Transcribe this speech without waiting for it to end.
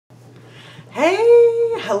Hey,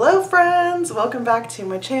 hello friends, welcome back to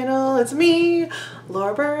my channel. It's me,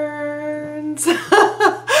 Laura Burns. And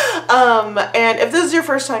if this is your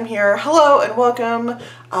first time here, hello and welcome.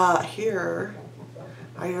 Here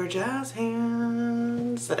are your jazz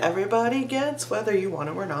hands that everybody gets, whether you want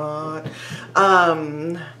them or not.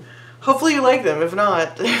 Hopefully you like them. If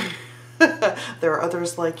not, there are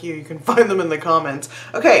others like you. You can find them in the comments.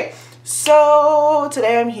 Okay. So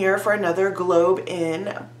today I'm here for another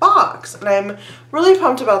GlobeIn box, and I'm really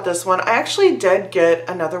pumped about this one. I actually did get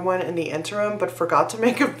another one in the interim, but forgot to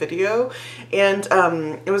make a video, and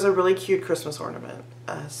it was a really cute Christmas ornament.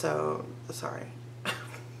 So sorry.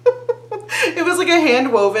 It was like a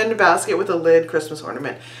hand-woven basket with a lid Christmas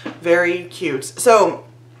ornament. Very cute. So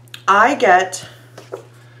I get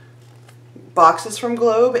boxes from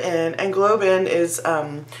GlobeIn, and GlobeIn is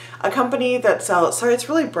a company that sells, sorry it's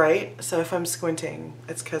really bright, so if I'm squinting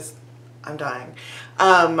it's because I'm dying.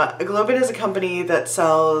 GlobeIn is a company that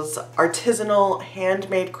sells artisanal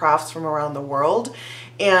handmade crafts from around the world,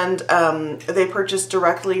 and they purchase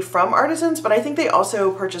directly from artisans, but I think they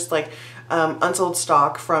also purchase like unsold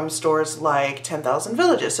stock from stores like 10,000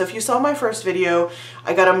 Villages. So if you saw my first video,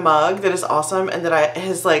 I got a mug that is awesome and that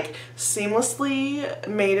has like seamlessly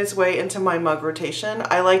made its way into my mug rotation.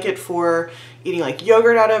 I like it for eating like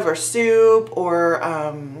yogurt out of, or soup, or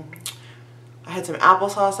I had some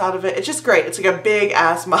applesauce out of it. It's just great. It's like a big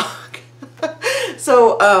ass mug.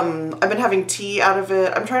 So I've been having tea out of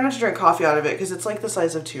it. I'm trying not to drink coffee out of it because it's like the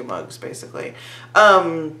size of 2 mugs basically.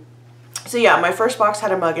 So yeah, my first box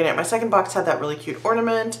had a mug in it. My second box had that really cute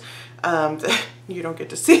ornament that you don't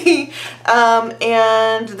get to see.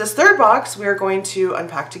 And this third box we are going to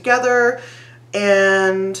unpack together.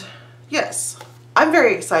 And yes, I'm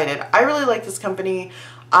very excited. I really like this company.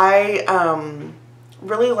 I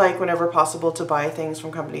really like whenever possible to buy things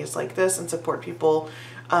from companies like this and support people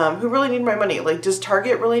who really need my money. Like, does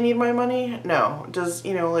Target really need my money? No. Does,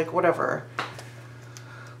 you know, like whatever.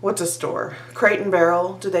 What's a store? Crate and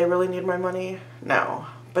Barrel, do they really need my money? No.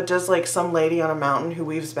 But does like some lady on a mountain who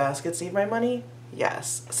weaves baskets need my money?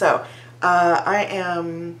 Yes. So I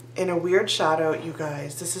am in a weird shadow, you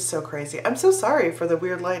guys. This is so crazy. I'm so sorry for the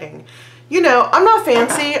weird lighting. You know, I'm not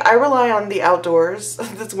fancy. I rely on the outdoors,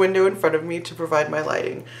 this window in front of me, to provide my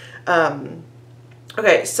lighting.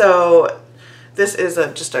 Okay, so this is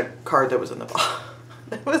just a card that was in the box.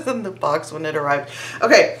 It was in the box when it arrived.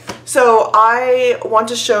 Okay, so I want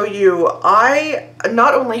to show you, I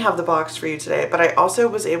not only have the box for you today, but I also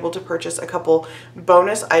was able to purchase a couple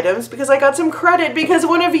bonus items because I got some credit because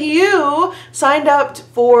one of you signed up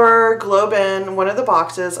for GlobeIn, one of the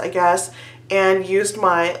boxes, I guess, and used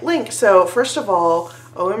my link. So first of all,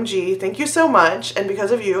 OMG, thank you so much. And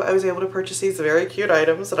because of you, I was able to purchase these very cute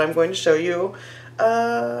items that I'm going to show you,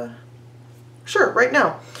 sure, right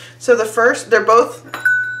now. So the first, they're both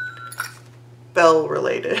bell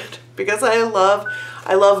related because I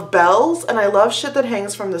love bells, and I love shit that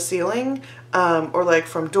hangs from the ceiling or like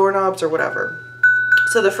from doorknobs or whatever.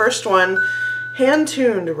 So the first one,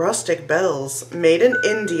 hand-tuned rustic bells made in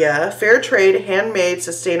India, fair trade, handmade,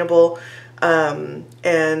 sustainable,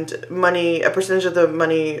 and money, a percentage of the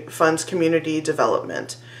money funds community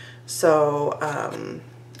development. So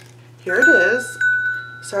here it is.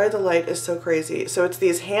 Sorry, the light is so crazy. So it's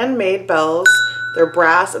these handmade bells. They're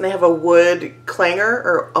brass and they have a wood clanger,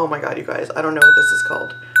 or oh my god, you guys, I don't know what this is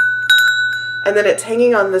called. And then it's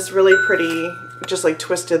hanging on this really pretty, just like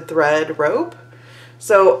twisted thread rope.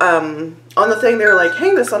 So on the thing, they're like,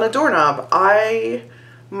 hang this on a doorknob. I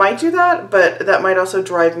might do that, but that might also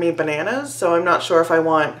drive me bananas. So I'm not sure if I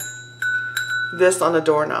want this on a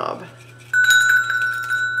doorknob.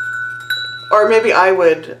 Or maybe I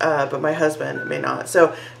would, but my husband may not.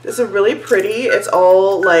 So this is really pretty. It's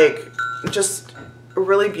all like just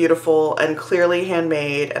really beautiful and clearly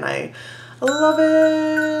handmade, and I love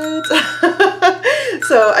it.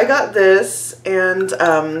 So I got this, and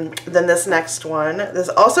then this next one. This is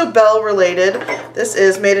also bell related. This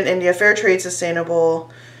is made in India, fair trade,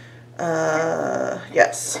 sustainable.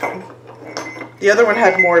 Yes. The other one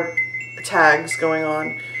had more tags going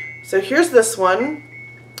on. So here's this one.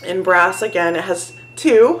 In brass again. It has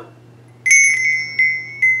 2.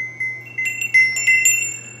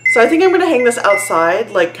 So I think I'm going to hang this outside,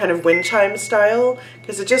 like kind of wind chime style,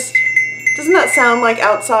 because it just, doesn't that sound like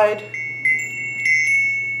outside?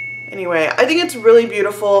 Anyway, I think it's really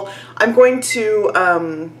beautiful. I'm going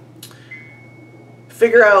to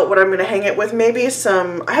figure out what I'm going to hang it with. Maybe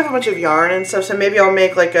some, I have a bunch of yarn and stuff, so maybe I'll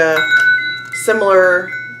make like a similar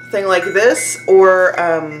thing like this, or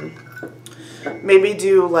maybe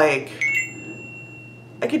do like,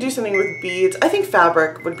 I could do something with beads. I think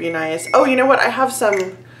fabric would be nice. Oh, you know what? I have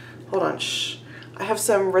some, hold on, shh. I have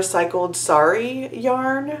some recycled sari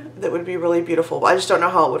yarn that would be really beautiful, but I just don't know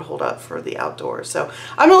how it would hold up for the outdoors. So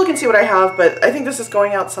I'm gonna look and see what I have, but I think this is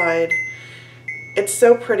going outside. It's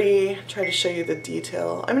so pretty. Try to show you the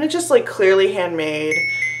detail. I mean, it's just like clearly handmade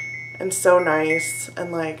and so nice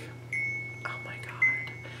and like, oh my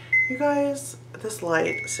God. You guys, this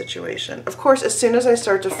light situation. Of course, as soon as I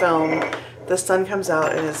start to film, the sun comes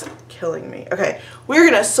out and is killing me. Okay, we're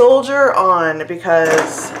gonna soldier on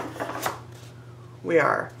because we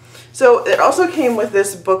are. So it also came with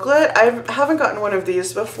this booklet. I haven't gotten one of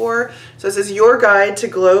these before. So it says Your Guide to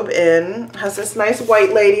GlobeIn. Has this nice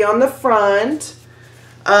white lady on the front.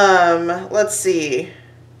 Let's see.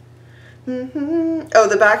 Oh,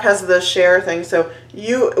 the back has the share thing. So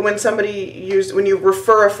when you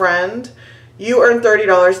refer a friend, you earn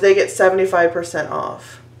 $30. They get 75%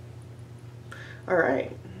 off. All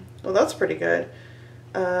right. Well, that's pretty good.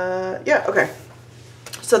 Yeah, okay.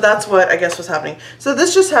 So that's what I guess was happening. So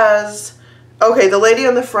this just has, okay, the lady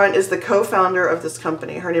on the front is the co-founder of this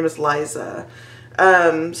company. Her name is Liza.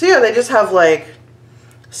 So yeah, they just have like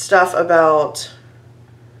stuff about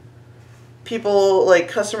people, like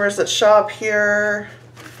customers that shop here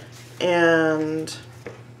and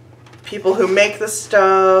people who make the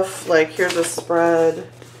stuff. Like here's a spread.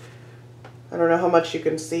 I don't know how much you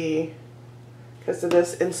can see because of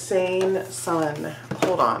this insane sun.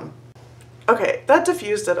 Hold on. Okay, that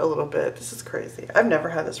diffused it a little bit. This is crazy. I've never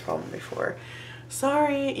had this problem before.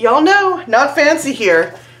 Sorry. Y'all know, not fancy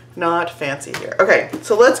here. Not fancy here. Okay,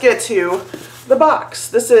 so let's get to the box.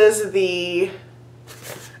 This is the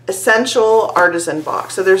Essential Artisan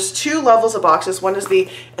box. So there's two levels of boxes. One is the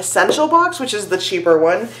Essential box, which is the cheaper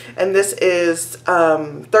one. And this is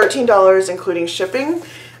 $13 including shipping.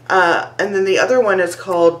 And then the other one is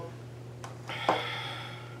called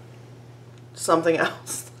something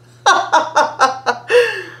else.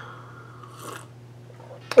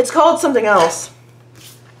 It's called something else,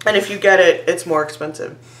 and if you get it, it's more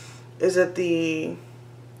expensive. Is it the,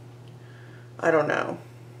 I don't know.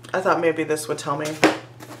 I thought maybe this would tell me.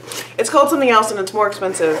 It's called something else and it's more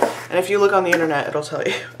expensive, and if you look on the internet, it'll tell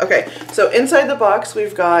you. Okay, so inside the box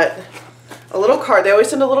we've got a little card. They always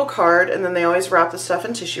send a little card, and then they always wrap the stuff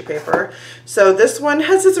in tissue paper. So this one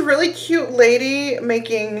has this really cute lady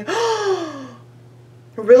making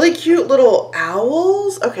really cute little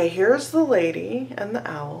owls. Okay, here's the lady and the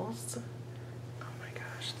owls. Oh my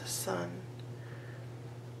gosh, the sun.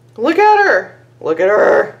 Look at her. Look at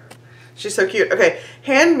her. She's so cute. Okay,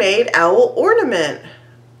 handmade owl ornament.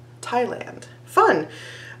 Thailand. Fun.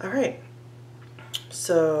 All right.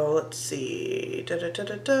 So let's see.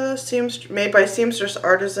 Made by seamstress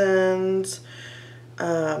artisans.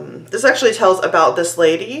 This actually tells about this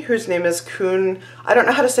lady whose name is Kun. I don't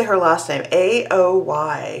know how to say her last name.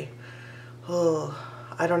 A-O-Y. Oh,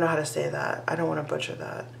 I don't know how to say that. I don't want to butcher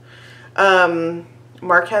that.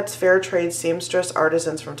 Marquette's Fair Trade Seamstress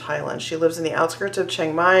Artisans from Thailand. She lives in the outskirts of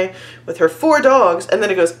Chiang Mai with her 4 dogs. And then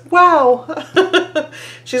it goes, wow.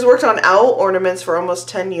 She's worked on owl ornaments for almost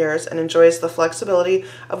 10 years and enjoys the flexibility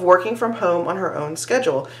of working from home on her own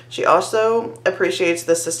schedule. She also appreciates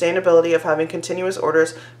the sustainability of having continuous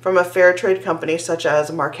orders from a fair trade company such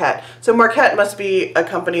as Marquette. So Marquette must be a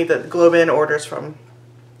company that GlobeIn orders from.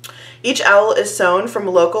 Each owl is sewn from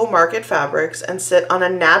local market fabrics and sit on a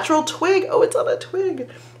natural twig. Oh, it's on a twig.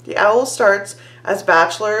 The owl starts as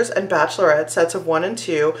bachelors and bachelorette sets of 1 and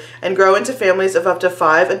 2 and grow into families of up to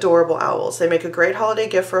 5 adorable owls. They make a great holiday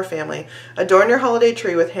gift for a family. Adorn your holiday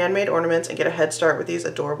tree with handmade ornaments and get a head start with these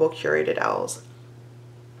adorable curated owls.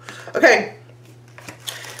 Okay.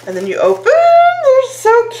 And then you open. They're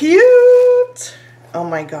so cute. Oh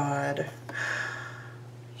my God.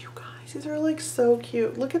 These are like so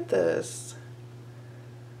cute. Look at this.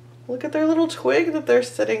 Look at their little twig that they're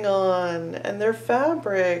sitting on and their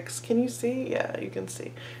fabrics. Can you see? Yeah, you can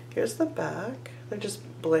see. Here's the back. They're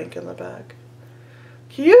just blank in the back.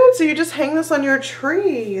 Cute. So you just hang this on your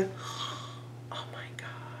tree. Oh my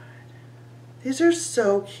God. These are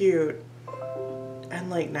so cute and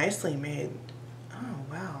like nicely made. Oh,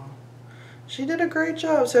 wow. She did a great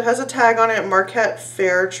job. So it has a tag on it, Marquette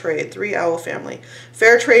Fair Trade, 3 owl family.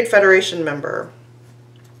 Fair Trade Federation member.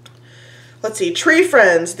 Let's see, tree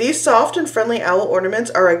friends. These soft and friendly owl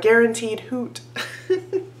ornaments are a guaranteed hoot.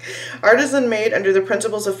 Artisan made under the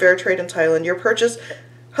principles of fair trade in Thailand. Your purchase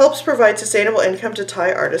helps provide sustainable income to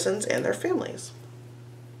Thai artisans and their families.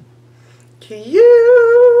 Cute.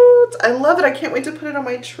 I love it. I can't wait to put it on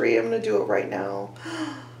my tree. I'm going to do it right now.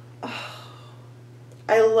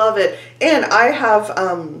 I love it. And I have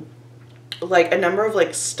like a number of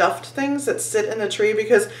like stuffed things that sit in the tree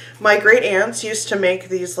because my great aunts used to make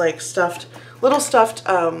these like little stuffed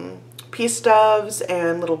peace doves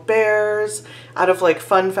and little bears out of like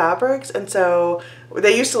fun fabrics. And so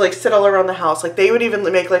they used to like sit all around the house. Like they would even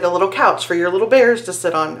make like a little couch for your little bears to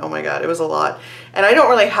sit on. Oh my God, it was a lot. And I don't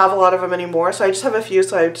really have a lot of them anymore, so I just have a few,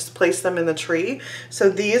 so I just place them in the tree. So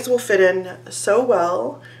these will fit in so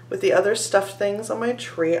well with the other stuffed things on my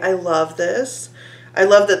tree. I love this. I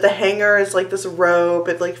love that the hanger is like this rope.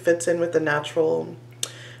 It like fits in with the natural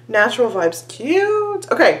vibes.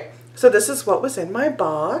 Cute. Okay, so this is what was in my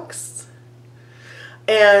box.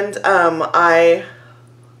 And I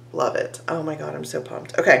love it. Oh my God, I'm so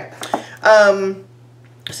pumped. Okay.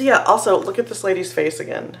 So yeah, also look at this lady's face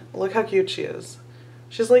again. Look how cute she is.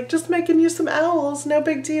 She's like, just making you some owls, no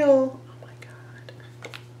big deal. Oh my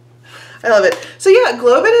God. I love it. So yeah,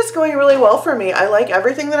 GlobeIn is going really well for me. I like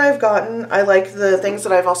everything that I've gotten. I like the things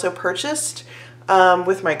that I've also purchased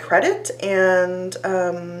with my credit, and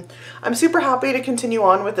I'm super happy to continue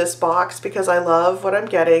on with this box because I love what I'm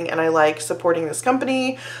getting and I like supporting this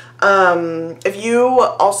company. If you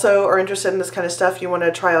also are interested in this kind of stuff, you want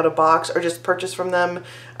to try out a box or just purchase from them,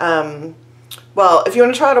 well, if you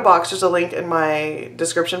want to try out a box, there's a link in my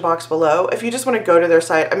description box below. If you just want to go to their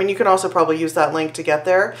site, I mean, you can also probably use that link to get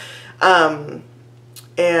there, and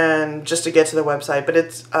just to get to the website, but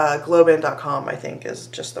it's GlobeIn.com, I think, is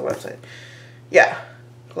just the website. Yeah,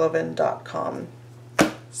 GlobeIn.com.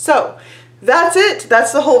 So that's it.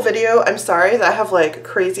 That's the whole video. I'm sorry that I have like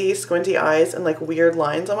crazy squinty eyes and like weird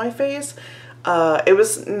lines on my face. It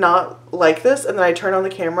was not like this, and then I turned on the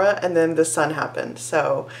camera and then the sun happened.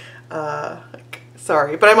 So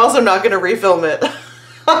sorry, but I'm also not going to refilm it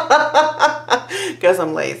because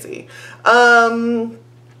I'm lazy.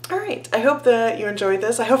 All right, I hope that you enjoyed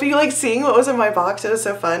this. I hope you like seeing what was in my box. It was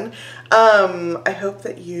so fun. I hope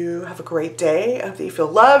that you have a great day. I hope that you feel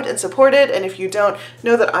loved and supported. And if you don't,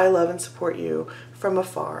 know that I love and support you from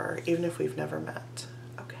afar, even if we've never met.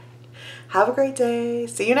 Okay, have a great day.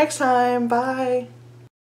 See you next time. Bye.